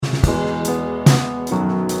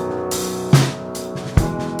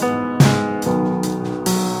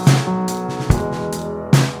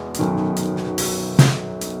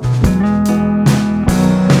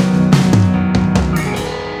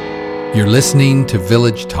listening to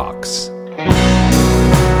Village Talks. All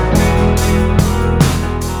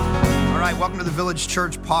right, welcome to the Village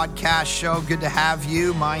Church podcast show. Good to have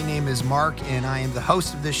you. My name is Mark, and I am the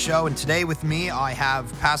host of this show. And today with me, I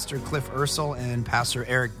have Pastor Cliff Ursel and Pastor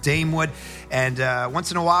Eric Damewood. And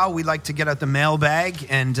once in a while, we like to get out the mailbag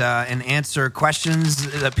and answer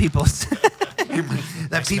questions that people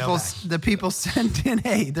people send in.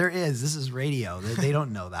 Hey, there is. This is radio. They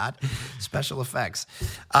don't know that. Special effects.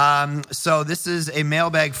 So this is a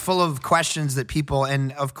mailbag full of questions that people,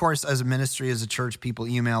 and of course, as a ministry, as a church, people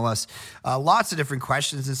email us lots of different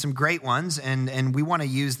questions and some great ones. And we want to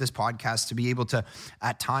use this podcast to be able to,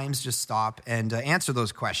 at times, just stop and answer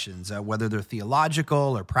those questions, whether they're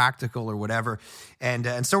theological or practical or whatever.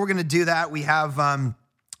 And so we're going to do that. We have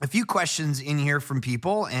a few questions in here from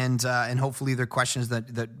people, and hopefully they're questions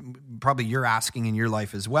that probably you're asking in your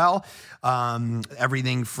life as well.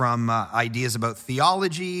 Everything from ideas about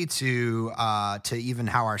theology to even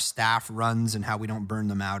how our staff runs and how we don't burn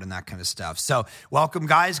them out and that kind of stuff. So welcome,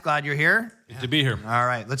 guys. Glad you're here. Good to be here. All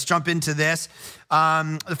right, let's jump into this.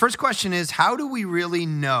 The first question is, how do we really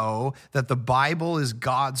know that the Bible is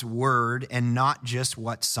God's word and not just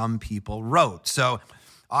what some people wrote? So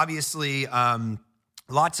obviously,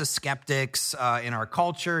 lots of skeptics in our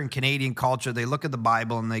culture, in Canadian culture, they look at the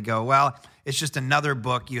Bible and they go, well, it's just another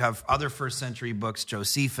book. You have other first century books,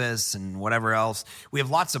 Josephus and whatever else. We have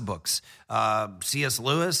lots of books, C.S.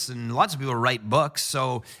 Lewis, and lots of people write books.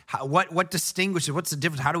 So what distinguishes, what's the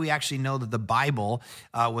difference? How do we actually know that the Bible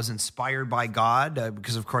was inspired by God?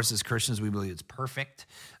 Because, of course, as Christians, we believe it's perfect.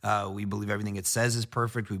 We believe everything it says is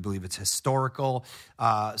perfect. We believe it's historical.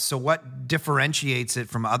 So what differentiates it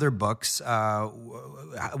from other books?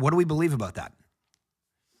 What do we believe about that?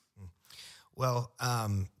 Well,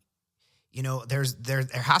 there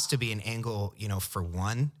has to be an angle, for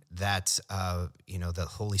one, that, the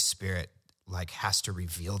Holy Spirit has to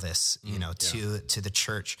reveal this, to the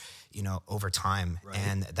church, over time. Right.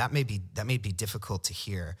 And that may be difficult to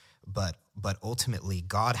hear, but ultimately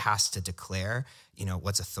God has to declare,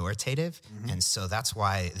 what's authoritative. Mm-hmm. And so that's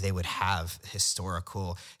why they would have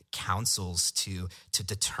historical councils to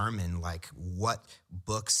determine what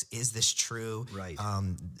books, is this true? Right.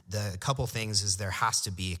 The couple things is there has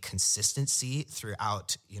to be a consistency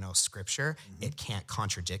throughout, Scripture. Mm-hmm. It can't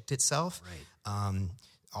contradict itself. Right.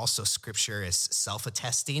 Also, Scripture is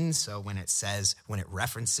self-attesting. So when it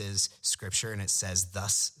references Scripture and it says,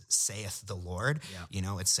 "Thus saith the Lord,"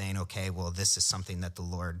 it's saying, okay, well, this is something that the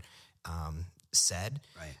Lord said.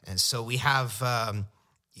 Right. And so we have,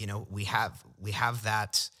 we have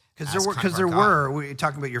that. Because we're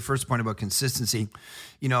talking about your first point about consistency.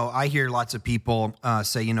 I hear lots of people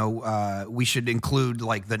say, we should include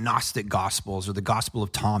the Gnostic Gospels or the Gospel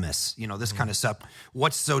of Thomas, this kind of stuff.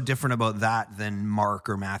 What's so different about that than Mark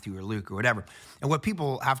or Matthew or Luke or whatever? And what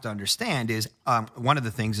people have to understand is one of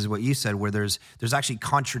the things is what you said, where there's actually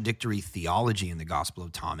contradictory theology in the Gospel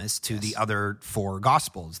of Thomas to the other four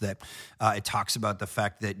Gospels. That it talks about the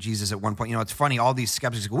fact that Jesus at one point, it's funny, all these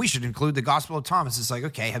skeptics go, we should include the Gospel of Thomas. It's like,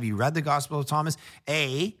 okay, have you read the Gospel of Thomas?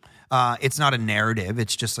 It's not a narrative.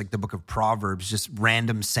 It's just like the book of Proverbs, just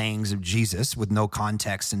random sayings of Jesus with no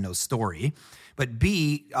context and no story. But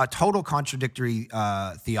B, total contradictory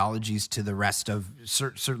theologies to the rest of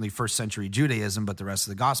certainly first century Judaism, but the rest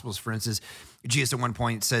of the Gospels. For instance, Jesus at one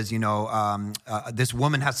point says, this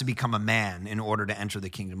woman has to become a man in order to enter the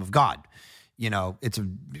kingdom of God. It's a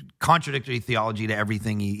contradictory theology to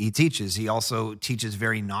everything he teaches. He also teaches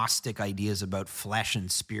very Gnostic ideas about flesh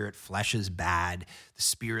and spirit. Flesh is bad, the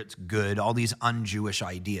spirit's good, all these un-Jewish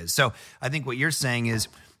ideas. So I think what you're saying is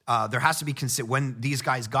there has to be, when these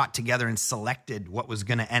guys got together and selected what was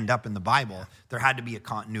going to end up in the Bible, there had to be a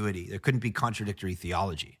continuity. There couldn't be contradictory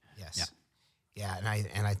theology. Yes. Yeah,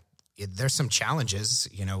 and there's some challenges,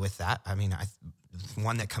 with that. I mean,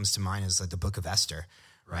 one that comes to mind is the Book of Esther.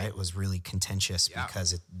 Right, it was really contentious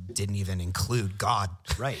because it didn't even include God.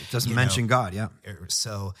 Right, it doesn't mention God. Yeah.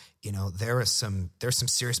 So there's some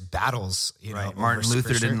serious battles. Right. Martin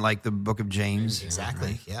Luther didn't like the Book of James.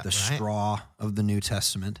 Exactly. Right? Yeah. The straw of the New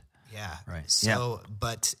Testament. Yeah. Right. So,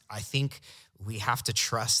 but I think we have to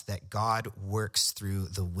trust that God works through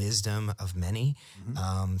the wisdom of many,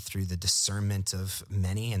 through the discernment of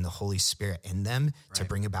many and the Holy Spirit in them to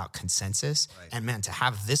bring about consensus. Right. And man, to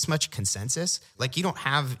have this much consensus, you don't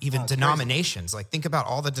have even denominations. Crazy. Think about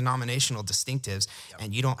all the denominational distinctives,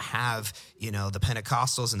 and you don't have, the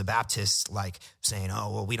Pentecostals and the Baptists saying,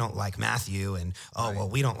 oh, well, we don't like Matthew, and well,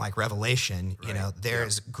 we don't like Revelation. Right.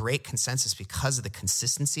 There's great consensus because of the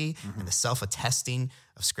consistency and the self-attesting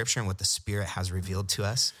of Scripture and what the Spirit has revealed to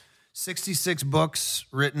us. 66 books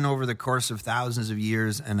written over the course of thousands of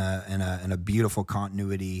years, and a beautiful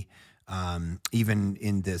continuity. Even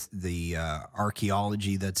in the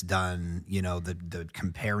archaeology that's done, the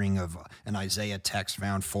comparing of an Isaiah text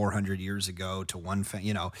found 400 years ago to one,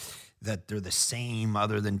 that they're the same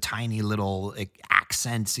other than tiny little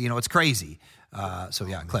accents. It's crazy.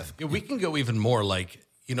 Cliff. Yeah, we can go even more.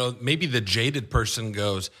 Maybe the jaded person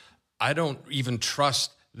goes, I don't even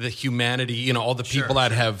trust the humanity, all the people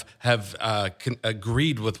that have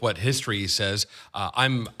agreed with what history says.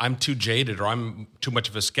 I'm too jaded, or I'm too much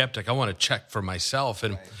of a skeptic. I want to check for myself.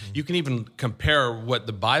 And you can even compare what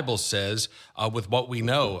the Bible says with what we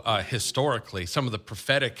know historically. Some of the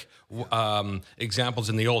prophetic examples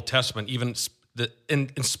in the Old Testament, even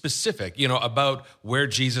in specific, about where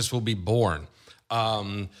Jesus will be born.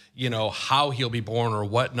 How he'll be born or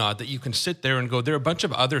whatnot, that you can sit there and go, there are a bunch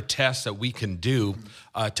of other tests that we can do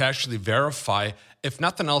to actually verify, if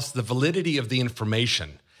nothing else, the validity of the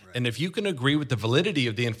information. Right. And if you can agree with the validity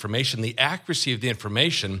of the information, the accuracy of the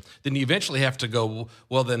information, then you eventually have to go,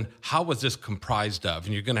 well, then how was this comprised of?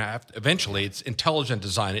 And you're going to have to, eventually, it's intelligent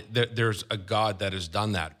design. There's a God that has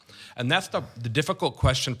done that. And that's the difficult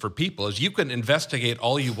question for people, is you can investigate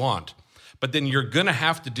all you want, but then you're going to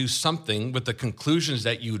have to do something with the conclusions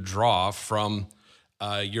that you draw from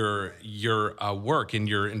your work and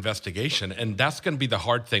your investigation. And that's going to be the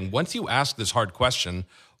hard thing. Once you ask this hard question,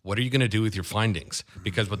 what are you going to do with your findings?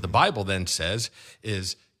 Because what the Bible then says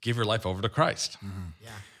is give your life over to Christ. Mm-hmm.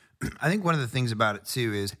 Yeah. I think one of the things about it,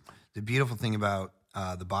 too, is the beautiful thing about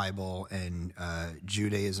the Bible and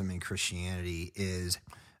Judaism and Christianity is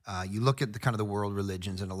you look at the world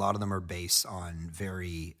religions, and a lot of them are based on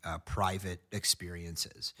very private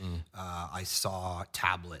experiences. I saw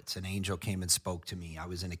tablets. An angel came and spoke to me. I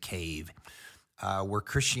was in a cave. Where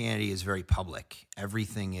Christianity is very public.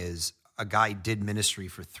 Everything is, a guy did ministry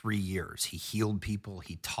for 3 years. He healed people.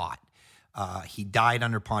 He taught. He died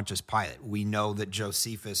under Pontius Pilate. We know that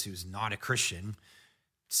Josephus, who's not a Christian,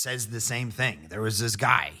 says the same thing. There was this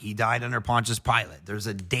guy. He died under Pontius Pilate. There's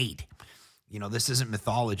a date. This isn't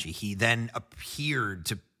mythology. He then appeared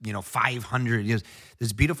to, 500 years.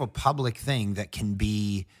 This beautiful public thing that can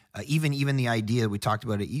be, even the idea we talked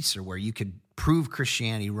about at Easter, where you could prove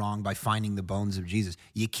Christianity wrong by finding the bones of Jesus.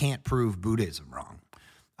 You can't prove Buddhism wrong.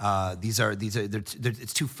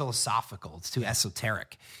 It's too philosophical. It's too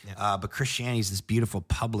esoteric. Yeah. But Christianity is this beautiful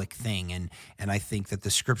public thing, and I think that the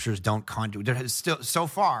scriptures don't there's still, so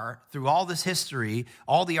far through all this history,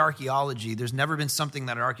 all the archaeology, there's never been something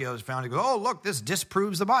that an archaeologist found to go, oh, look, this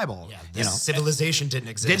disproves the Bible. Yeah, this civilization didn't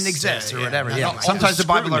exist or whatever. Yeah. Sometimes the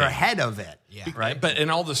Bible are ahead of it. Yeah. Right. But in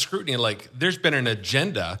all the scrutiny, there's been an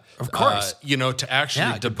agenda, of course, to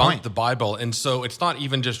actually debunk the Bible, and so it's not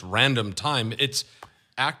even just random time. It's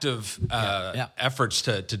active efforts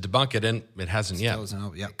to debunk it, and it hasn't yet.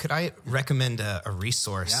 Could I recommend a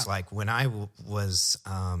resource? Yeah. Like when I was,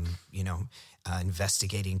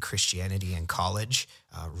 investigating Christianity in college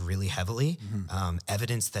really heavily,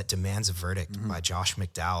 Evidence That Demands a Verdict by Josh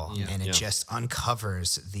McDowell. Yeah. And it just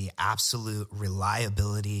uncovers the absolute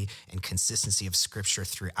reliability and consistency of Scripture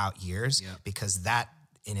throughout years, because that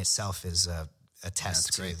in itself is a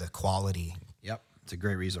test to the quality. Yep. It's a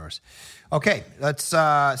great resource. Okay, that's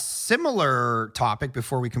similar topic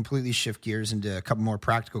before we completely shift gears into a couple more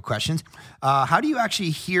practical questions. How do you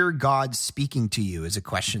actually hear God speaking to you is a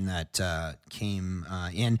question that came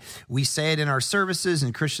in. We say it in our services,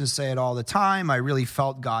 and Christians say it all the time. I really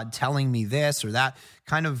felt God telling me this or that.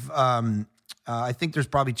 Kind of, I think there's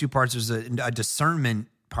probably two parts. There's a discernment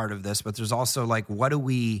part of this, but there's also what do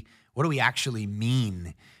we actually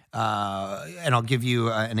mean? And I'll give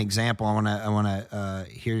you an example. I want to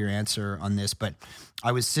hear your answer on this. But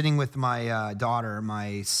I was sitting with my daughter,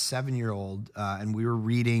 my 7-year-old, and we were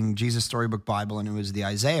reading Jesus Storybook Bible, and it was the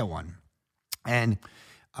Isaiah one. And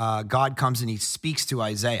God comes and he speaks to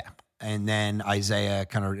Isaiah, and then Isaiah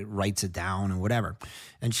kind of writes it down and whatever.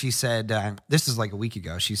 And she said, this is like a week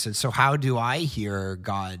ago. She said, so how do I hear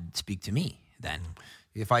God speak to me then?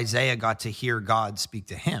 If Isaiah got to hear God speak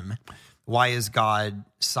to him, why is God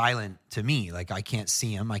silent to me? I can't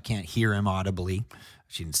see him. I can't hear him audibly.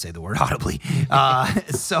 She didn't say the word audibly.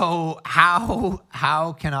 So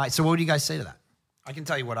how can I? So what do you guys say to that? I can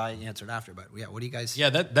tell you what I answered after, but what do you guys? Yeah,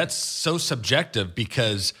 that's so subjective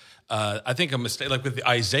because I think a mistake, with the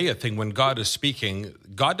Isaiah thing, when God is speaking,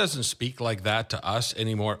 God doesn't speak like that to us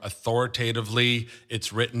anymore authoritatively.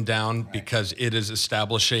 It's written down because it is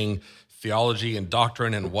establishing theology and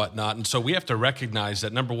doctrine and whatnot. And so we have to recognize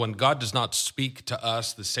that, number one, God does not speak to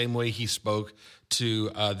us the same way he spoke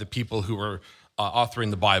to the people who were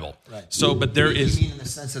authoring the Bible. Right. So, but there is... You mean in the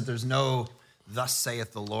sense that there's no thus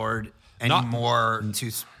saith the Lord anymore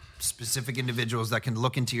to specific individuals that can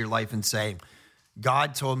look into your life and say,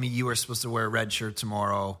 God told me you are supposed to wear a red shirt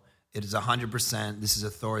tomorrow. It is 100%. This is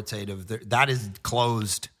authoritative. That is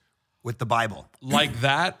closed with the Bible. Like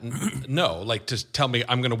that? No. Like to tell me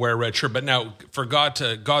I'm going to wear a red shirt. But now for God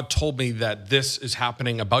told me that this is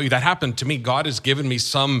happening about you. That happened to me. God has given me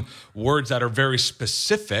some words that are very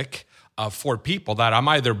specific for people that I'm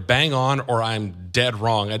either bang on or I'm dead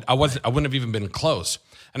wrong. I wouldn't have even been close.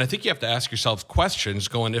 And I think you have to ask yourself questions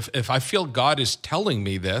going, if I feel God is telling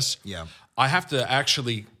me this, I have to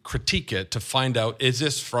actually critique it to find out, is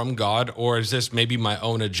this from God or is this maybe my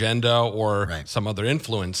own agenda or some other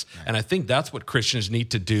influence? Right. And I think that's what Christians need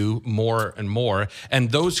to do more and more.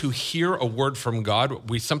 And those who hear a word from God,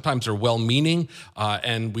 we sometimes are well-meaning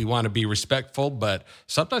and we want to be respectful, but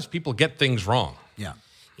sometimes people get things wrong.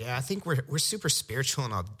 Yeah, I think we're super spiritual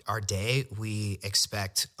in our day. We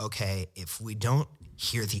expect, okay, if we don't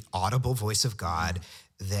hear the audible voice of God,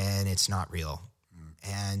 then it's not real.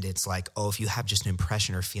 And it's like, oh, if you have just an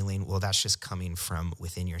impression or feeling, well, that's just coming from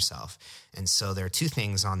within yourself. And so there are two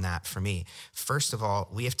things on that for me. First of all,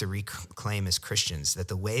 we have to reclaim as Christians that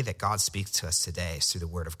the way that God speaks to us today is through the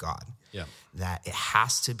word of God. Yeah. That it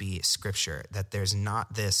has to be scripture, that there's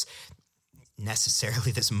not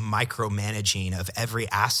necessarily this micromanaging of every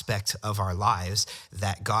aspect of our lives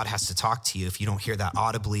that God has to talk to you. If you don't hear that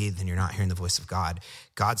audibly, then you're not hearing the voice of God.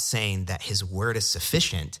 God's saying that his word is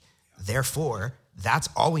sufficient. Therefore, that's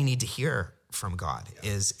all we need to hear from God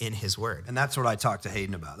is in his word. And that's what I talked to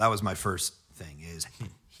Hayden about. That was my first thing is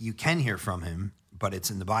you can hear from him, but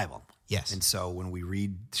it's in the Bible. Yes. And so when we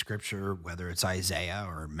read scripture, whether it's Isaiah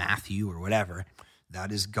or Matthew or whatever,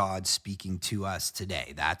 that is God speaking to us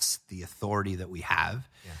today. That's the authority that we have.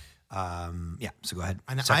 So go ahead.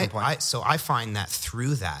 And I find that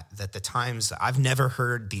through that the times I've never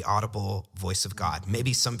heard the audible voice of God.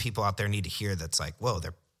 Maybe some people out there need to hear that's like, whoa,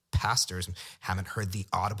 their pastors haven't heard the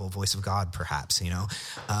audible voice of God, perhaps,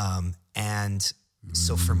 and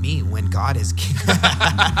so for me, when God is it's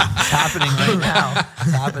happening right now.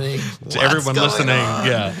 It's happening. To everyone listening,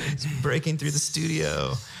 it's breaking through the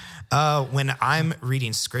studio. When I'm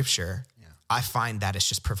reading scripture, I find that it's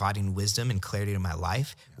just providing wisdom and clarity to my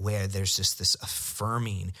life, where there's just this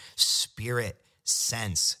affirming spirit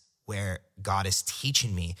sense where God is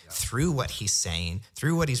teaching me through what he's saying,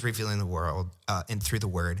 through what he's revealing in the world, and through the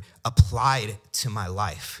word applied to my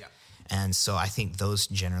life. And so I think those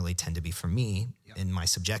generally tend to be, for me, in my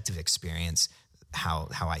subjective experience, how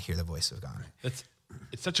I hear the voice of God. It's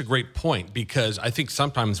such a great point, because I think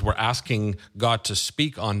sometimes we're asking God to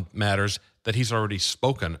speak on matters that he's already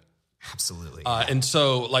spoken. Absolutely. And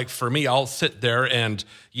so, like, for me, I'll sit there and,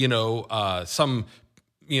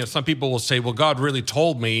 some people will say, well, God really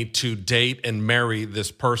told me to date and marry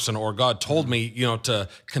this person, or God told me, to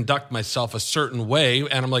conduct myself a certain way.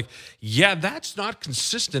 And I'm like, yeah, that's not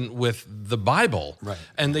consistent with the Bible. Right.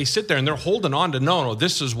 And they sit there and they're holding on to, no,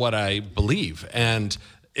 this is what I believe. And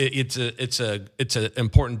it's an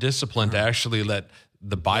important discipline to actually let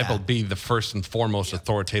the Bible be the first and foremost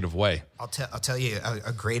authoritative way. I'll tell you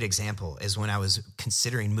a great example is when I was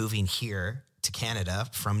considering moving here to Canada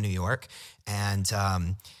from New York, and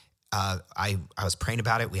I was praying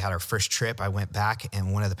about it. We had our first trip. I went back,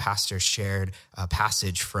 and one of the pastors shared a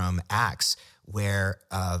passage from Acts where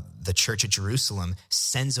the church at Jerusalem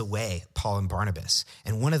sends away Paul and Barnabas.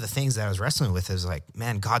 And one of the things that I was wrestling with is like,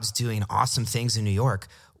 man, God's doing awesome things in New York.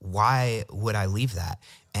 Why would I leave that?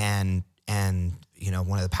 And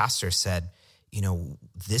one of the pastors said,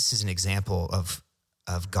 this is an example of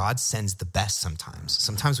God sends the best sometimes.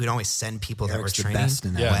 Sometimes we don't always send people Eric's that we're training. The best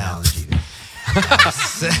in that analogy.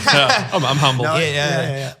 I'm humble.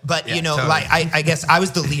 Yeah. But totally. I guess I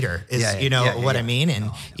was the leader. I mean?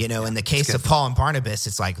 And in the case of Paul and Barnabas,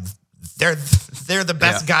 it's like they're the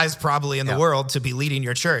best guys probably in the world to be leading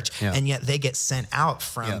your church, and yet they get sent out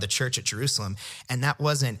from the church at Jerusalem. And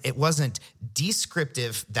it wasn't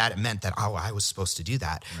descriptive that it meant that I was supposed to do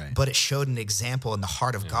that, but it showed an example in the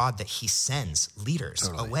heart of God that he sends leaders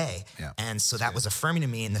away. And so that was affirming to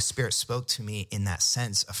me, and the Spirit spoke to me in that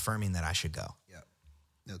sense, affirming that I should go.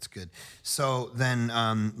 That's good. So then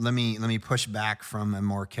let me push back from a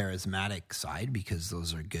more charismatic side, because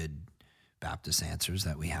those are good Baptist answers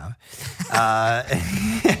that we have.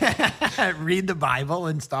 Read the Bible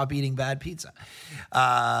and stop eating bad pizza.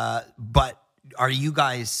 But are you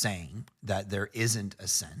guys saying that there isn't a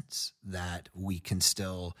sense that we can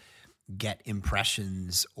still get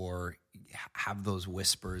impressions or have those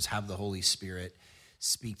whispers, have the Holy Spirit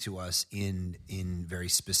speak to us in very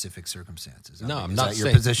specific circumstances? No, I'm not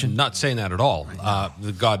saying, not saying that at all.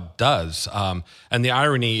 God does. And the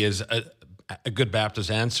irony is, a good Baptist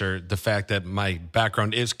answer, the fact that my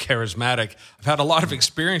background is charismatic. I've had a lot of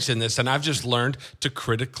experience in this, and I've just learned to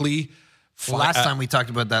critically. Well, last time we talked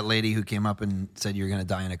about that lady who came up and said you're going to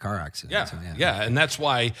die in a car accident. Yeah, So, yeah, and that's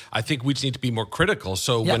why I think we just need to be more critical.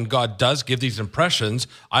 So when God does give these impressions,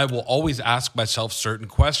 I will always ask myself certain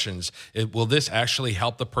questions. Will this actually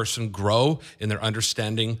help the person grow in their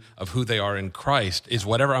understanding of who they are in Christ? Is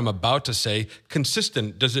whatever I'm about to say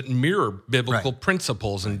consistent? Does it mirror biblical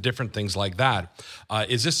principles and different things like that?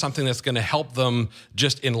 Is this something that's going to help them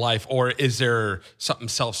just in life, or is there something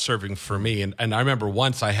self-serving for me? And I remember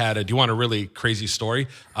once I had do you want a really crazy story?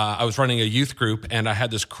 I was running a youth group, and I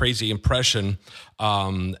had this crazy impression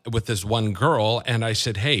with this one girl, and I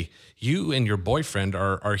said, hey, you and your boyfriend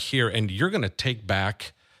are here, and you're going to take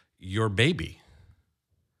back your baby.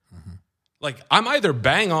 Mm-hmm. Like, I'm either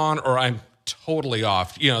bang on or I'm totally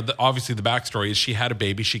off. You know, obviously the backstory is she had a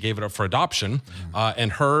baby, she gave it up for adoption,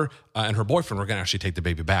 and her boyfriend were going to actually take the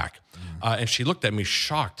baby back. And she looked at me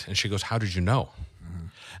shocked, and she goes, how did you know?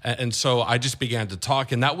 And so I just began to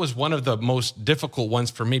talk, and that was one of the most difficult ones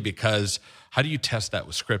for me, because how do you test that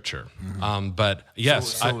with Scripture? But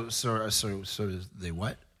yes, So they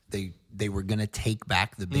what? They were going to take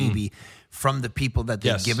back the baby from the people that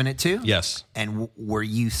they've given it to? Yes. And were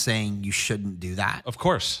you saying you shouldn't do that? Of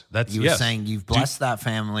course. You were saying you've blessed that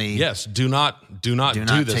family. Yes. Do not do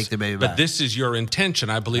this. Take the baby back. But this is your intention.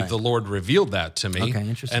 I believe the Lord revealed that to me. Okay,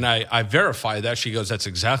 interesting. And I verified that. She goes, that's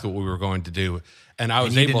exactly what we were going to do. And I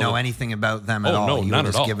was you able didn't know to anything about them at all. No, you none were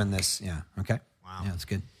at just all. given this. Yeah. Okay. Wow. Yeah, that's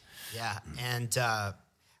good. Yeah, and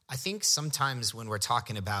I think sometimes when we're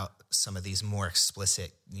talking about some of these more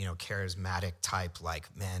explicit, charismatic type,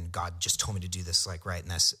 like, man, God just told me to do this, like right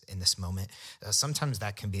in this moment. Sometimes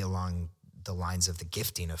that can be along the lines of the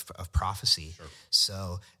gifting of prophecy. Sure.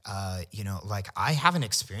 So, like, I haven't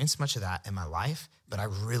experienced much of that in my life, but I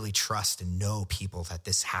really trust and know people that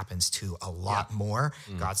this happens to a lot more.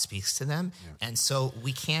 God speaks to them, and so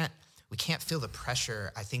we can't feel the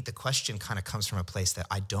pressure. I think the question kind of comes from a place that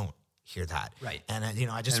I don't hear that. Right. And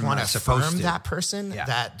I just want to affirm that person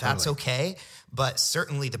that's okay. But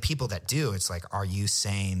certainly the people that do, it's like, are you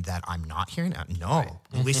saying that I'm not hearing that? No.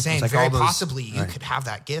 Right. We're saying like very possibly you could have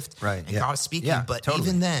that gift and God is speaking. But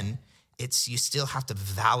even then, you still have to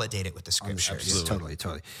validate it with the Scriptures. Absolutely.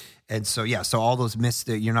 Totally. And so, so all those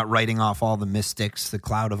mystics, you're not writing off all the mystics, the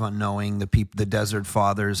cloud of unknowing, the people, the desert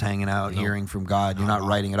fathers hanging out, hearing from God. You're not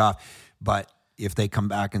writing it off. But if they come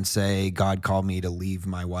back and say, God called me to leave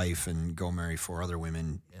my wife and go marry 4 other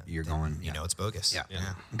women, you're going, it's bogus. Yeah.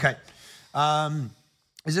 Okay.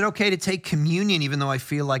 Is it okay to take communion even though I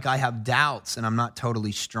feel like I have doubts and I'm not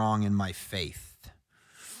totally strong in my faith?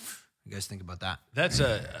 You guys think about that? That's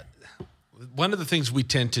one of the things we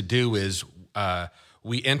tend to do is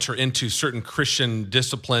we enter into certain Christian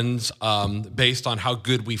disciplines based on how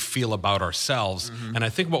good we feel about ourselves. Mm-hmm. And I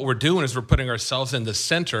think what we're doing is we're putting ourselves in the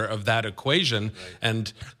center of that equation. Right.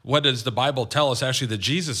 And what does the Bible tell us? Actually, that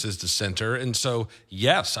Jesus is the center. And so,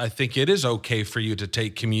 yes, I think it is okay for you to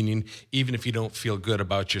take communion, even if you don't feel good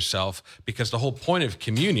about yourself, because the whole point of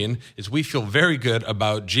communion is we feel very good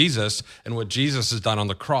about Jesus and what Jesus has done on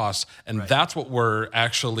the cross. And that's what we're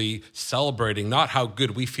actually celebrating, not how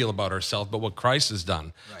good we feel about ourselves, but what Christ has done.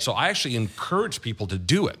 Right. So I actually encourage people to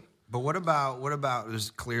do it. But what about there's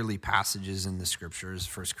clearly passages in the Scriptures,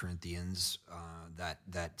 1 Corinthians,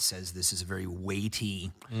 that says this is a very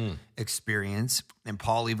weighty experience. And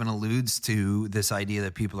Paul even alludes to this idea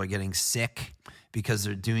that people are getting sick because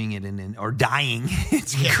they're doing it or dying.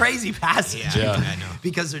 It's a crazy passage. Yeah, I know.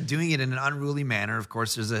 Because they're doing it in an unruly manner. Of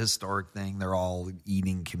course, there's a historic thing. They're all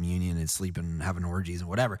eating communion and sleeping and having orgies and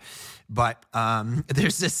whatever. But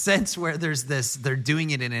there's this sense where they're doing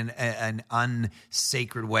it in an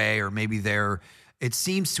unsacred way, or maybe it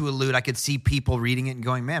seems to allude, I could see people reading it and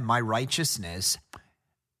going, man, my righteousness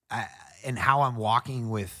and how I'm walking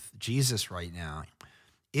with Jesus right now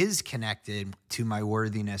is connected to my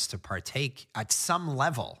worthiness to partake at some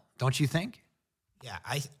level, don't you think? Yeah,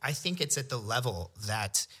 I think it's at the level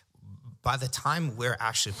that by the time we're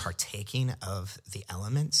actually partaking of the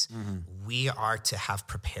elements, we are to have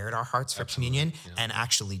prepared our hearts for communion and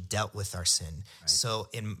actually dealt with our sin. Right. So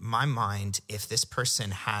in my mind, if this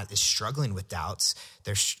person is struggling with doubts,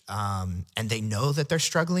 and they know that they're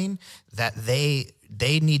struggling, that they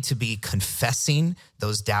need to be confessing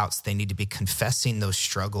those doubts. They need to be confessing those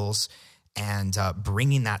struggles and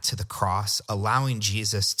bringing that to the cross, allowing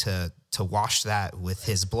Jesus to wash that with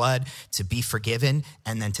his blood, to be forgiven,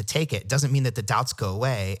 and then to take it. Doesn't mean that the doubts go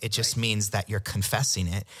away. It just means that you're confessing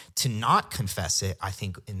it. To not confess it, I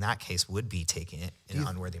think in that case would be taking it in an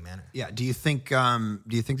unworthy manner. Yeah. Do you think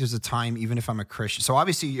there's a time, even if I'm a Christian? So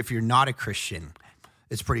obviously, if you're not a Christian,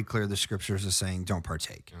 it's pretty clear the scriptures are saying don't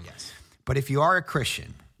partake. Yes. But if you are a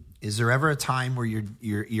Christian, is there ever a time where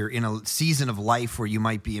you're in a season of life where you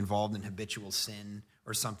might be involved in habitual sin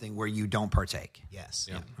or something where you don't partake? Yes,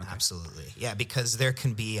 absolutely. Yeah, because there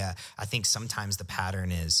can be, I think sometimes the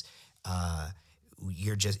pattern is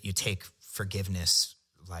you take forgiveness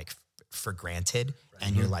like for granted,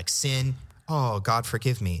 and you're like, sin, oh, God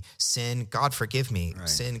forgive me. Sin, God forgive me. Right.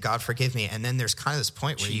 Sin, God forgive me. And then there's kind of this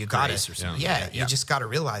point where you got to, you just got to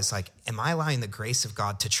realize, like, am I allowing the grace of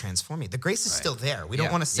God to transform me? The grace is still there. We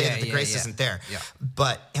don't want to say that the grace isn't there. Yeah.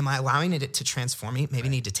 But am I allowing it to transform me? Maybe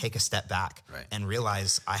need to take a step back and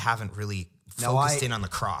realize I haven't really focused in on the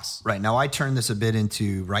cross. Right. Now, I turned this a bit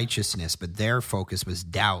into righteousness, but their focus was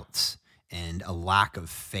doubts and a lack of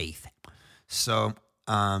faith. So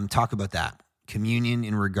talk about that. Communion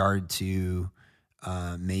in regard to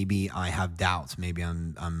maybe I have doubts. Maybe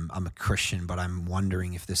I'm a Christian, but I'm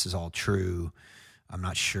wondering if this is all true. I'm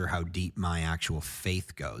not sure how deep my actual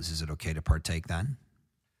faith goes. Is it okay to partake then?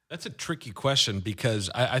 That's a tricky question because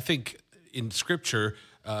I think in Scripture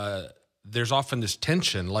there's often this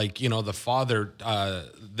tension. Like, the father,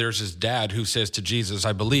 there's his dad who says to Jesus,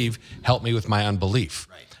 I believe, help me with my unbelief.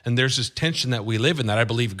 Right. And there's this tension that we live in that I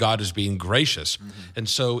believe God is being gracious. Mm-hmm. And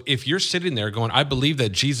so if you're sitting there going, I believe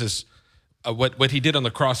that Jesus, what he did on the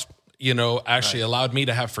cross, actually allowed me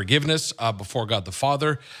to have forgiveness before God the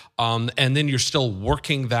Father, and then you're still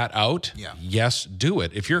working that out, yes, do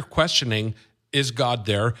it. If you're questioning, is God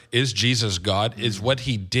there? Is Jesus God? Mm-hmm. Is what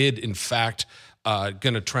he did, in fact,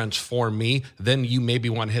 going to transform me? Then you maybe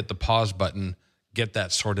want to hit the pause button, get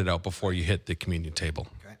that sorted out before you hit the communion table.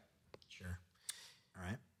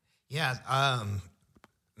 Yeah,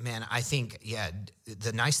 man, I think,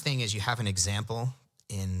 the nice thing is you have an example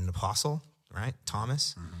in an apostle, right?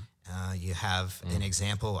 Thomas. Mm-hmm. You have an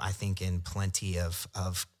example, I think, in plenty of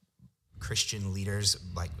Christian leaders,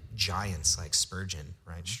 like giants, like Spurgeon,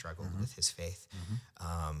 right? Struggled with his faith.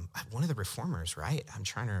 Mm-hmm. One of the reformers, right? I'm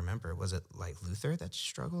trying to remember. Was it like Luther that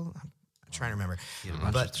struggled? I'm trying to remember. He had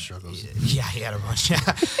a bunch of struggles. Yeah, he had a bunch. Yeah.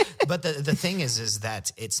 But the thing is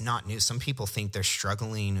that it's not new. Some people think they're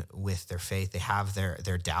struggling with their faith. They have their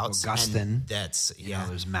doubts. Augustine. That's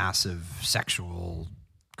there's massive sexual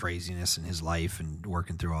craziness in his life and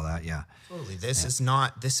working through all that. Yeah. Totally. This is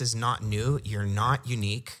not new. You're not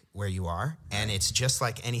unique where you are. And it's just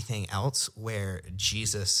like anything else where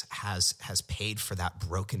Jesus has paid for that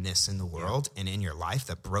brokenness in the world and in your life,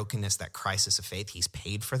 that brokenness, that crisis of faith. He's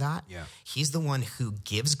paid for that. Yeah. He's the one who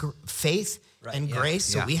gives faith and grace.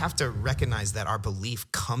 So we have to recognize that our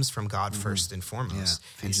belief comes from God first and foremost.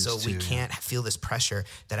 Yeah. And so we can't feel this pressure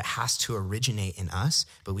that it has to originate in us,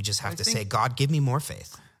 but we just have to say, God, give me more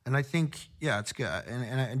faith. And I think, it's good.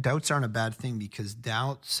 And doubts aren't a bad thing because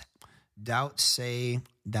doubts say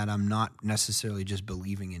that I'm not necessarily just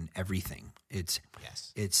believing in everything. It's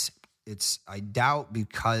I doubt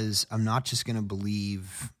because I'm not just going to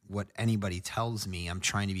believe what anybody tells me. I'm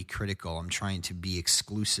trying to be critical. I'm trying to be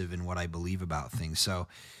exclusive in what I believe about things. So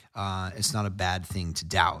it's not a bad thing to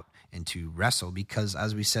doubt and to wrestle because,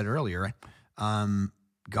 as we said earlier,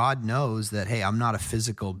 God knows that, hey, I'm not a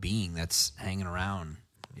physical being that's hanging around.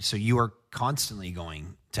 So you are constantly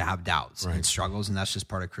going to have doubts and struggles, and that's just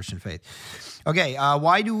part of Christian faith. Okay,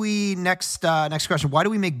 why do we, next question, why do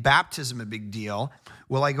we make baptism a big deal?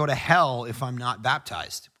 Will I go to hell if I'm not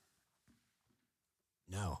baptized?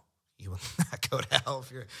 No, you will not go to hell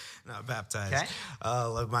if you're not baptized.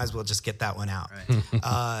 Okay. Might as well just get that one out.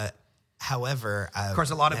 Right. However, of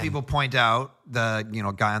course, a lot of people point out the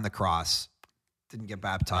guy on the cross didn't get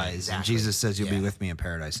baptized, and Jesus says you'll be with me in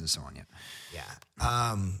paradise and so on.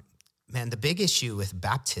 Man, the big issue with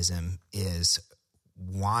baptism is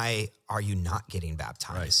why are you not getting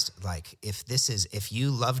baptized? Right. Like if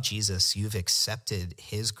you love Jesus, you've accepted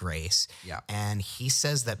his grace. Yeah. And he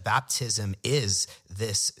says that baptism is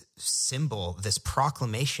this symbol, this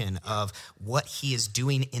proclamation of what he is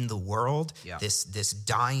doing in the world, this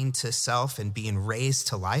dying to self and being raised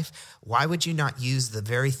to life. Why would you not use the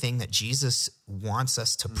very thing that Jesus wants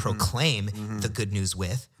us to proclaim the good news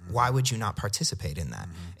with? Why would you not participate in that?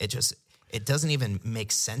 It doesn't even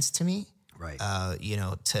make sense to me. Right.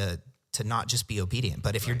 To not just be obedient.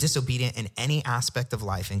 But if you're disobedient in any aspect of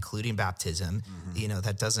life, including baptism,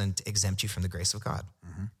 that doesn't exempt you from the grace of God.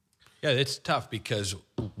 Yeah, it's tough because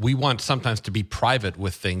we want sometimes to be private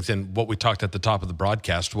with things. And what we talked at the top of the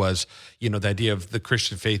broadcast was, the idea of the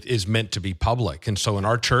Christian faith is meant to be public. And so in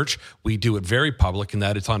our church, we do it very public in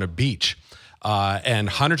that it's on a beach. And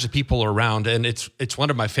hundreds of people are around. And it's one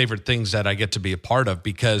of my favorite things that I get to be a part of,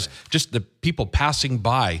 because just the people passing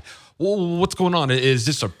by, well, what's going on? Is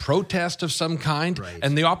this a protest of some kind? Right.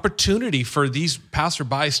 And the opportunity for these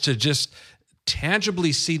passerbys to just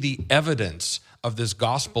tangibly see the evidence of this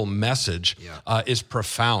gospel message is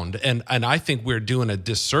profound. And I think we're doing a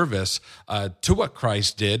disservice to what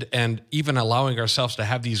Christ did, and even allowing ourselves to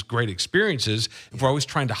have these great experiences if we're always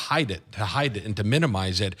trying to hide it and to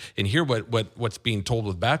minimize it. And here what's being told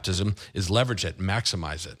with baptism is leverage it,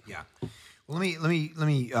 maximize it. Yeah. Well, let me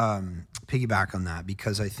piggyback on that,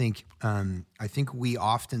 because I think we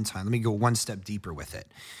oftentimes, let me go one step deeper with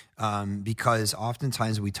it, because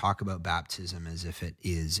oftentimes we talk about baptism as if it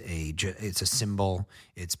is it's a symbol,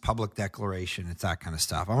 it's public declaration, it's that kind of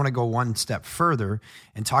stuff. I want to go one step further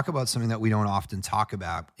and talk about something that we don't often talk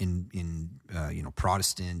about in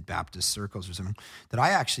Protestant Baptist circles or something, that I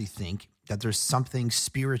actually think that there's something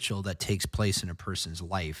spiritual that takes place in a person's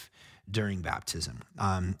life during baptism.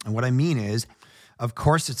 And what I mean is, of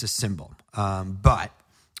course, it's a symbol, but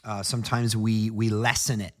sometimes we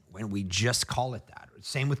lessen it when we just call it that.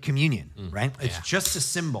 Same with communion, right? It's just a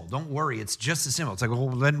symbol. Don't worry, it's just a symbol. It's like, well,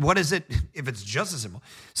 then what is it if it's just a symbol?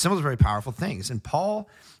 Symbols are very powerful things. And Paul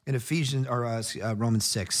in Ephesians or Romans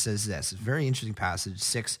 6 says this. It's a very interesting passage,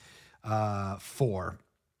 6:4.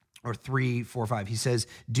 Or 3:4-5, he says,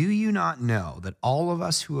 "Do you not know that all of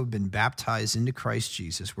us who have been baptized into Christ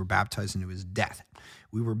Jesus were baptized into his death?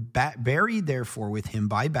 We were buried, therefore, with him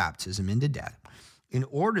by baptism into death, in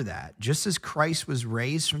order that, just as Christ was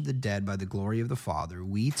raised from the dead by the glory of the Father,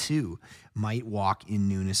 we too might walk in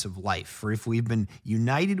newness of life. For if we've been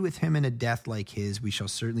united with him in a death like his, we shall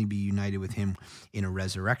certainly be united with him in a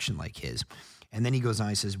resurrection like his." And then he goes on,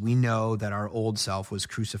 he says, "We know that our old self was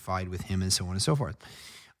crucified with him," and so on and so forth.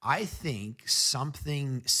 I think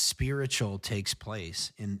something spiritual takes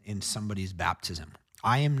place in somebody's baptism.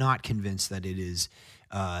 I am not convinced that it is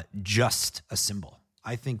just a symbol.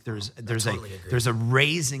 I think there's a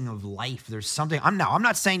raising of life. There's something. I'm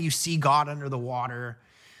not saying you see God under the water,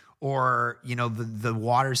 or the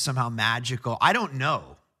water's somehow magical. I don't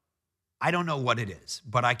know what it is,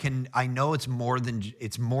 but I know it's more than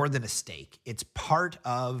a stake. It's part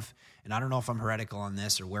of. And I don't know if I'm heretical on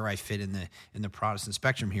this or where I fit in the Protestant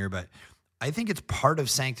spectrum here, but I think it's part of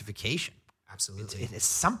sanctification. Absolutely.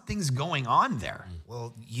 Something's going on there.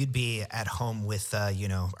 Well, you'd be at home with,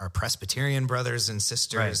 our Presbyterian brothers and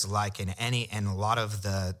sisters, right, and a lot of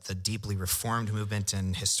the deeply Reformed movement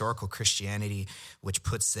and historical Christianity, which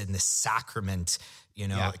puts in the sacrament,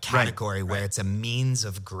 category, where it's a means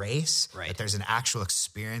of grace, that there's an actual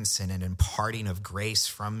experience and an imparting of grace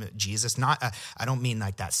from Jesus. Not, I don't mean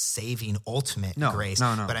like that saving ultimate grace,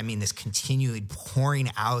 but I mean this continued pouring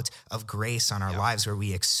out of grace on our lives, where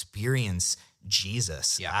we experience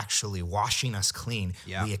Jesus actually washing us clean.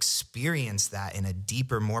 Yeah. We experience that in a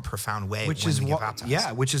deeper, more profound way, which is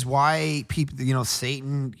why people,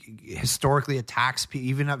 Satan historically attacks people,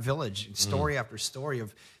 even at Village, story after story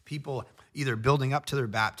of people either building up to their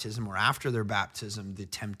baptism or after their baptism, the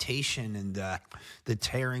temptation and the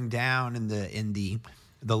tearing down and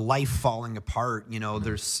the life falling apart.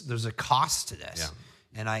 There's a cost to this,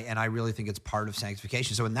 and I really think it's part of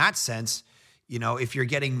sanctification. So in that sense, if you're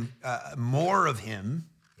getting more of him,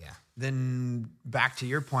 then back to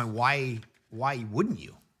your point, why wouldn't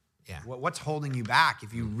you? Yeah. What's holding you back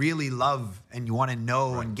if you really love and you want to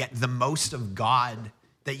know and get the most of God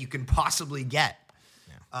that you can possibly get?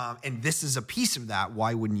 And this is a piece of that.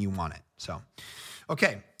 Why wouldn't you want it? So,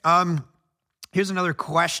 okay. Here's another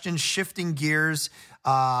question. Shifting gears.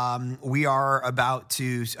 We are about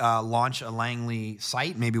to launch a Langley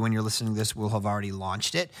site. Maybe when you're listening to this, we'll have already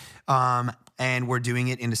launched it. And we're doing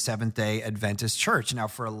it in a Seventh-day Adventist church. Now,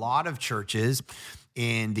 for a lot of churches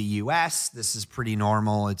in the U.S., this is pretty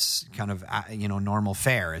normal. It's kind of, normal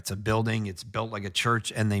fare. It's a building. It's built like a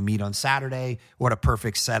church, and they meet on Saturday. What a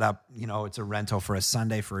perfect setup. It's a rental for a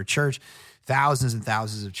Sunday for a church. Thousands and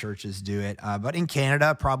thousands of churches do it. But in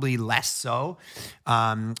Canada, probably less so.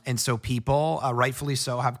 And so people, rightfully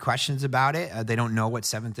so, have questions about it. They don't know what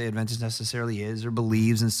Seventh-day Adventist necessarily is or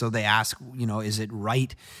believes. And so they ask, is it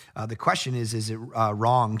right? The question is it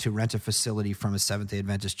wrong to rent a facility from a Seventh-day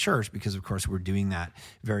Adventist church? Because, of course, we're doing that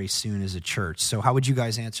very soon as a church. So how would you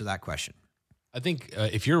guys answer that question? I think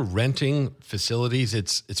if you're renting facilities,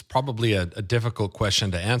 it's probably a difficult question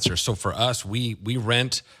to answer. So for us, we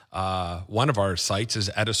rent one of our sites is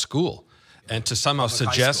at a school. And to somehow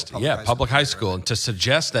suggest, public high school, and to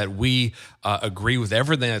suggest that we agree with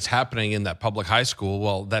everything that's happening in that public high school,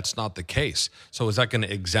 well, that's not the case. So is that going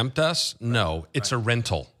to exempt us? No, it's a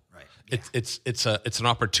rental. It's an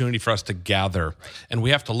opportunity for us to gather, and we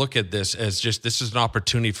have to look at this as just this is an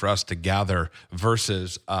opportunity for us to gather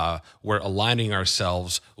versus we're aligning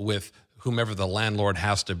ourselves with whomever the landlord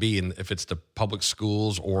has to be, and if it's the public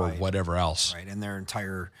schools or whatever else, right? And their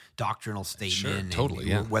entire doctrinal statement,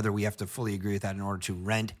 totally, whether we have to fully agree with that in order to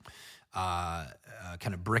rent kind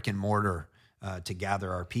of brick and mortar to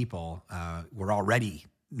gather our people, we're already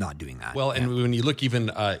not doing that. Well, and when you look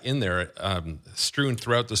even in there, strewn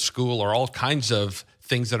throughout the school are all kinds of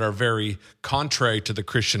things that are very contrary to the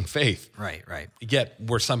Christian faith. Right. Yet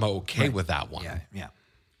we're somehow okay with that one. Yeah.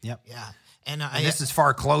 And this is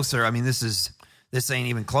far closer. I mean, this ain't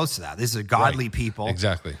even close to that. This is godly people.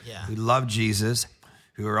 Exactly. Who love Jesus,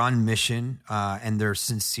 who are on mission, and they're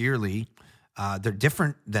sincerely, they're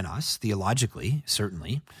different than us theologically,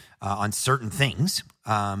 certainly, on certain things,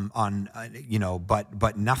 but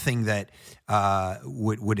nothing that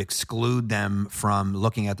would exclude them from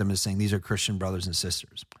looking at them as saying these are Christian brothers and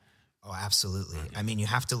sisters. Oh, absolutely. I mean, you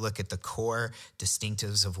have to look at the core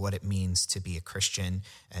distinctives of what it means to be a Christian.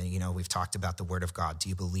 And, we've talked about the Word of God. Do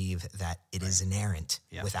you believe that it is inerrant,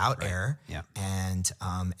 without error? Yeah. And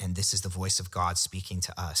this is the voice of God speaking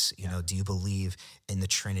to us. Do you believe in the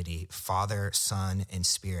Trinity, Father, Son, and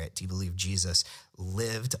Spirit? Do you believe Jesus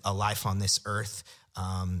lived a life on this earth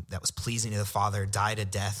that was pleasing to the Father, died a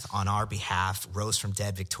death on our behalf, rose from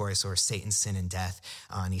dead, victorious over Satan, sin, and death,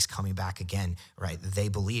 and he's coming back again, right? They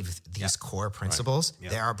believe these core principles.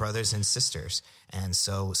 Right. They are brothers and sisters. And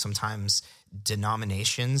so sometimes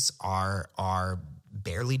denominations are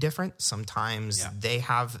barely different. Sometimes they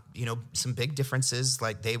have, some big differences,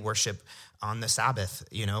 like they worship on the Sabbath,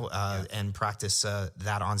 and practice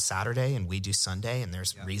that on Saturday, and we do Sunday, and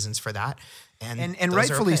there's reasons for that. And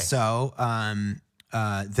rightfully so.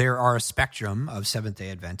 There are a spectrum of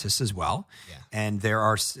Seventh-day Adventists as well, and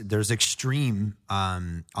there's extreme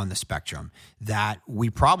on the spectrum that we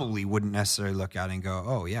probably wouldn't necessarily look at and go,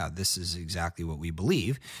 oh yeah, this is exactly what we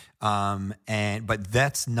believe, but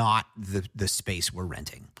that's not the space we're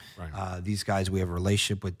renting. Right. These guys, we have a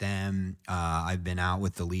relationship with them. I've been out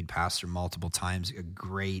with the lead pastor multiple times. A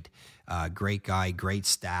great guy, great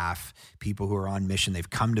staff, people who are on mission. They've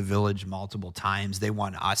come to Village multiple times. They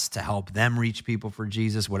want us to help them reach people for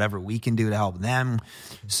Jesus, whatever we can do to help them.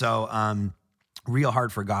 So real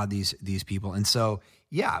hard for God, these people. And so,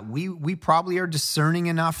 we probably are discerning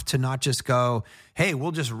enough to not just go, hey,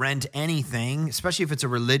 we'll just rent anything, especially if it's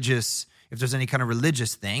if there's any kind of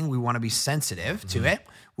religious thing, we want to be sensitive to it.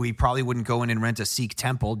 We probably wouldn't go in and rent a Sikh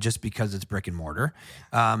temple just because it's brick and mortar.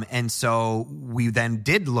 And so we then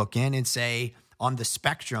did look in and say, on the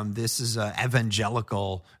spectrum, this is an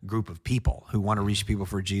evangelical group of people who want to reach people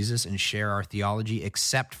for Jesus and share our theology,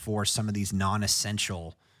 except for some of these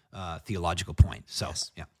non-essential theological points. So,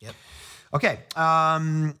 Yep. Okay,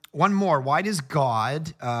 one more. Why doesn't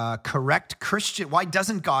God correct Christian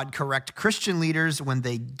leaders when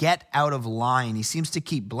they get out of line? He seems to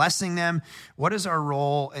keep blessing them. What is our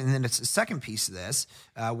role? And then it's the second piece of this.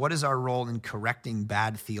 What is our role in correcting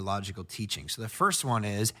bad theological teaching? So the first one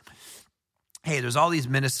is, hey, there's all these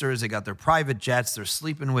ministers. They got their private jets. They're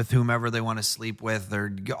sleeping with whomever they want to sleep with.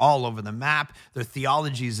 They're all over the map. Their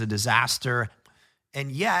theology is a disaster.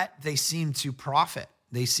 And yet they seem to profit.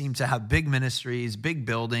 They seem to have big ministries, big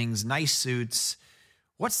buildings, nice suits.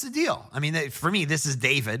 What's the deal? I mean, for me, this is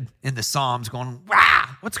David in the Psalms going, wow,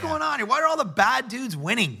 what's going on here? Why are all the bad dudes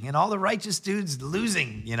winning and all the righteous dudes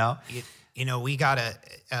losing, We gotta,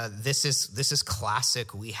 this is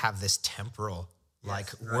classic. We have this temporal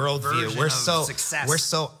worldview. We're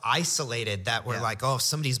so isolated that we're like, oh, if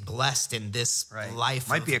somebody's blessed in this life,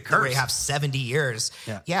 might be a curse. Where you have 70 years.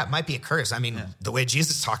 Yeah, it might be a curse. I mean, the way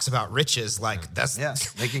Jesus talks about riches, that's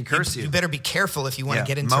they can curse you. You better be careful if you want to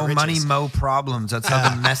get into mo riches. Money, mo problems. That's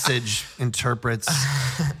how the message interprets.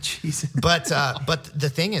 Jesus. But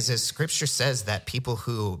the thing is Scripture says that people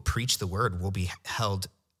who preach the word will be held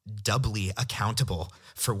doubly accountable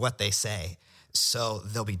for what they say. So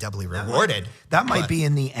they'll be doubly rewarded. That might be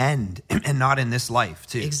in the end and not in this life,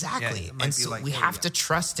 too. Exactly. And so we have to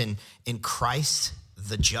trust in Christ,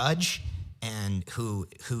 the judge, and who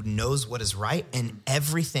knows what is right, and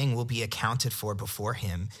everything will be accounted for before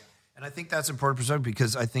him. And I think that's important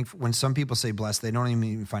because I think when some people say blessed, they don't even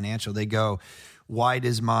mean financial. They go, why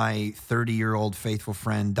does my 30-year-old faithful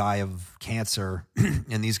friend die of cancer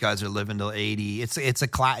and these guys are living till 80? It's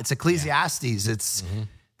Ecclesiastes. It's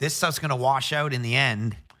this stuff's going to wash out in the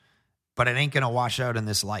end, but it ain't going to wash out in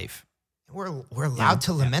this life. We're allowed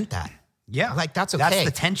to lament that. Yeah. Like that's okay. That's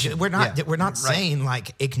the tension. We're not Right. saying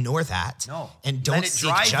like ignore that. No. And don't let it seek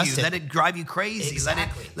drive justice. you. Let it drive you crazy.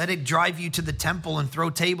 Exactly. Let it drive you to the temple and throw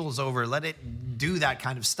tables over. Let it do that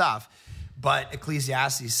kind of stuff. But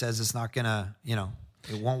Ecclesiastes says it's not gonna,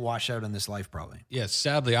 it won't wash out in this life probably. Yeah,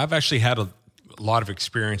 sadly, I've actually had a lot of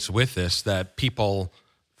experience with this, that people,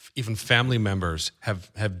 even family members,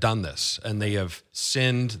 have done this, and they have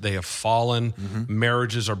sinned, they have fallen,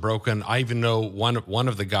 marriages are broken. I even know one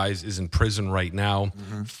of the guys is in prison right now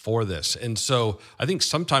for this. And so I think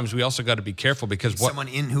sometimes we also got to be careful, because Someone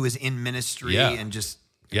who is in ministry and just...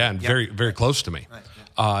 very, very close to me. Right.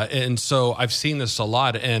 And so I've seen this a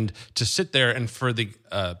lot. And to sit there and for the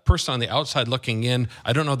person on the outside looking in,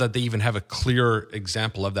 I don't know that they even have a clear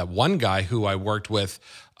example of that. One guy who I worked with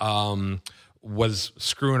was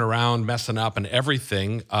screwing around, messing up and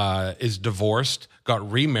everything, is divorced,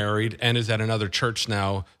 got remarried, and is at another church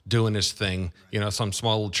now doing his thing, some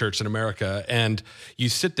small little church in America. And you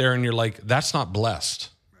sit there and you're like, that's not blessed.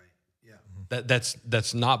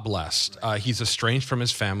 That's not blessed. He's estranged from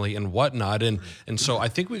his family and whatnot. And so I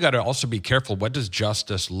think we got to also be careful. What does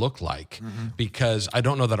justice look like? Because I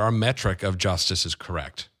don't know that our metric of justice is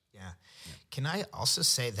correct. Yeah. Can I also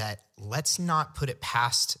say that let's not put it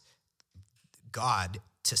past God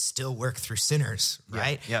to still work through sinners,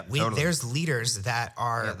 right? Yeah, totally. There's leaders that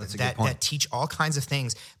are that teach all kinds of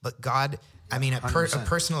things, but God, I mean, a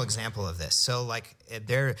personal example of this. So like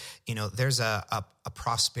there's a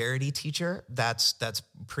prosperity teacher that's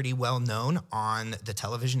pretty well known on the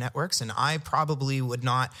television networks. And I probably would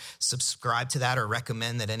not subscribe to that or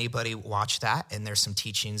recommend that anybody watch that. And there's some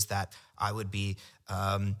teachings that I would be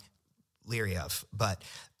leery of. But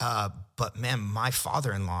man, my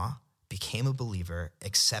father-in-law became a believer,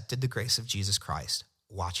 accepted the grace of Jesus Christ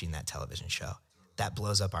watching that television show. That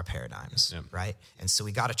blows up our paradigms, right? And so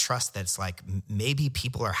we got to trust that it's like maybe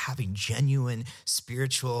people are having genuine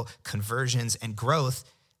spiritual conversions and growth,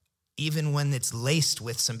 even when it's laced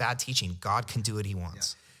with some bad teaching. God can do what he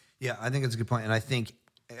wants. Yeah, I think it's a good point. And I think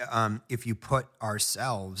if you put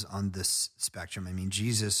ourselves on this spectrum, I mean,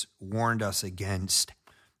 Jesus warned us against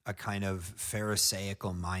a kind of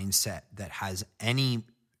Pharisaical mindset that has any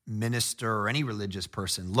minister or any religious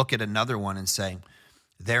person look at another one and say,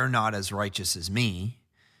 they're not as righteous as me.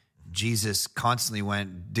 Jesus constantly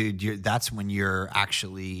went, dude, that's when you're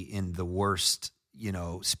actually in the worst,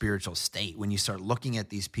 spiritual state. When you start looking at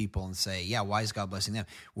these people and say, yeah, why is God blessing them?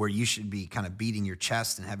 Where you should be kind of beating your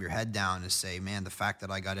chest and have your head down and say, man, the fact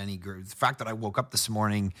that I woke up this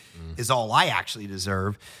morning is all I actually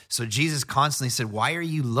deserve. So Jesus constantly said, why are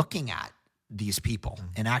you looking at these people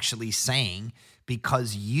and actually saying,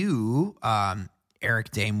 because you,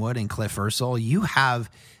 Eric Damewood and Cliff Ursel, you have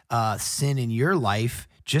sin in your life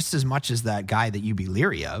just as much as that guy that you be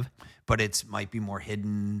leery of, but it might be more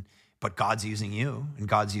hidden, but God's using you and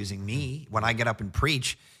God's using me. When I get up and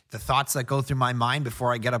preach, the thoughts that go through my mind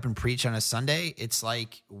before I get up and preach on a Sunday, it's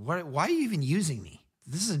like, why are you even using me?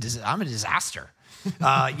 I'm a disaster.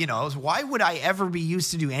 Why would I ever be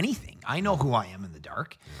used to do anything? I know who I am in the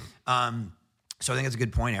dark. So I think it's a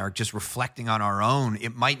good point, Eric, just reflecting on our own.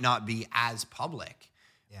 It might not be as public,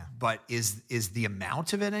 but is the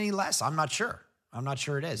amount of it any less? I'm not sure. I'm not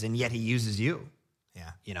sure it is. And yet he uses you.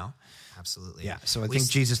 Yeah. Absolutely. Yeah. So I think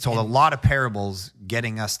Jesus told a lot of parables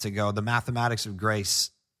getting us to go, the mathematics of grace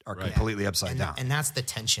are completely upside down. And that's the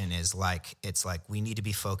tension is like, it's like we need to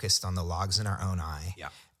be focused on the logs in our own eye. Yeah.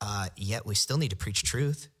 Yet we still need to preach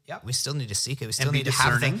truth. Yep. We still need to seek it. We still And be need to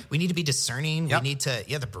have discerning. we need to be discerning. Yep. We need to,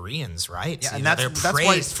 the Bereans, right? Yeah, So, and they're that's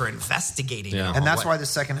praised why- for investigating. Yeah. And that's why the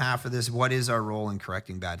second half of this, what is our role in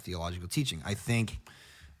correcting bad theological teaching? I think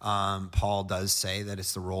Paul does say that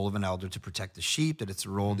it's the role of an elder to protect the sheep, that it's the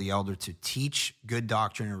role of the elder to teach good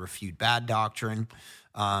doctrine and refute bad doctrine.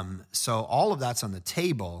 So all of that's on the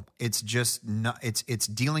table. It's just not, it's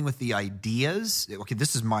dealing with the ideas. Okay,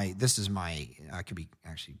 this is my, I could be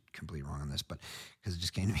actually completely wrong on this, but because it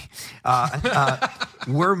just came to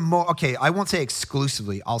me. We're more, okay, I won't say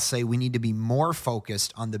exclusively. I'll say we need to be more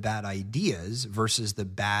focused on the bad ideas versus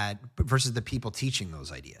the people teaching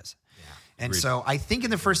those ideas. And so I think in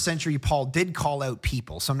the first century, Paul did call out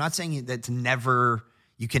people. So I'm not saying that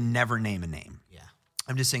you can never name a name. Yeah.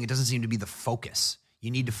 I'm just saying it doesn't seem to be the focus. You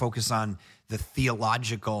need to focus on the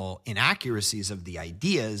theological inaccuracies of the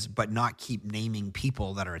ideas, but not keep naming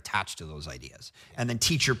people that are attached to those ideas. And then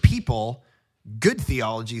teach your people good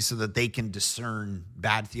theology so that they can discern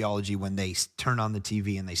bad theology when they turn on the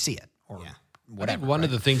TV and they see it or whatever. I think one of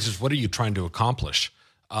the things is, what are you trying to accomplish?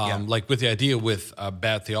 Like with the idea with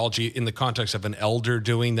bad theology in the context of an elder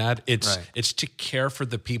doing that, it's to care for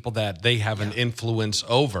the people that they have an influence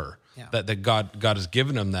over. that God has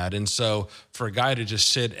given them that. And so for a guy to just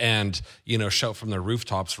sit and, shout from the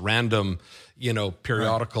rooftops random,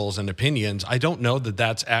 periodicals and opinions, I don't know that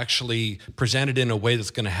that's actually presented in a way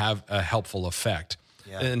that's going to have a helpful effect.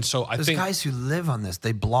 Yeah. And so I think there's guys who live on this.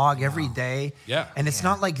 They blog every day. Yeah. And it's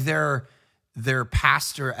not like they're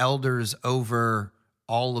pastor elders over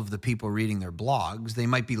all of the people reading their blogs. They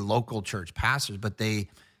might be local church pastors, but they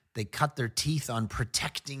cut their teeth on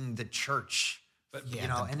protecting the church.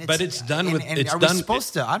 But it's done with. It's are done. We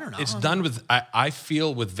supposed to? I don't know. It's done with. I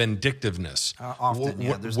feel with vindictiveness. Often,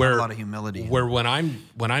 there's not a lot of humility. Where when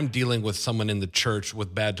I'm dealing with someone in the church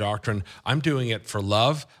with bad doctrine, I'm doing it for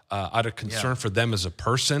love, out of concern for them as a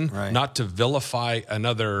person, not to vilify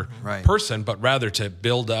another person, but rather to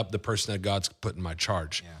build up the person that God's put in my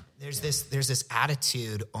charge. Yeah. There's this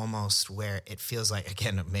attitude almost where it feels like,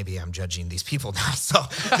 again, maybe I'm judging these people now. So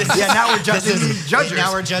now we're judging the judges.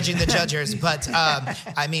 Now we're judging the judges. But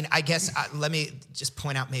I guess let me just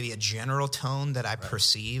point out maybe a general tone that I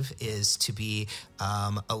perceive is to be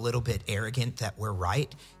a little bit arrogant that we're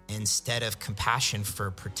right, instead of compassion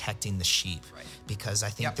for protecting the sheep. Right. Because I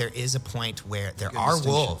think there is a point where there are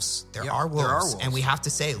wolves. There are wolves. And we have to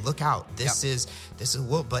say, look out, this is a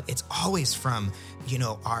wolf. But it's always from,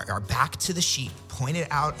 our back to the sheep, pointed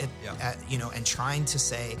out at and trying to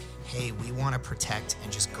say, hey, we want to protect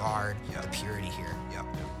and just guard the purity here. Yep.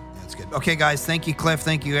 That's good. Okay, guys, thank you, Cliff.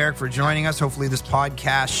 Thank you, Eric, for joining us. Hopefully this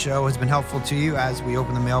podcast show has been helpful to you as we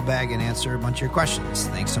open the mailbag and answer a bunch of your questions.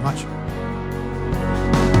 Thanks so much.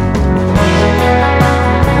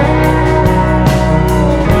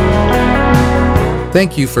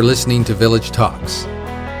 Thank you for listening to Village Talks.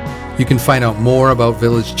 You can find out more about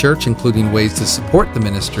Village Church, including ways to support the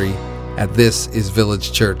ministry, at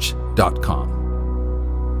thisisvillagechurch.com.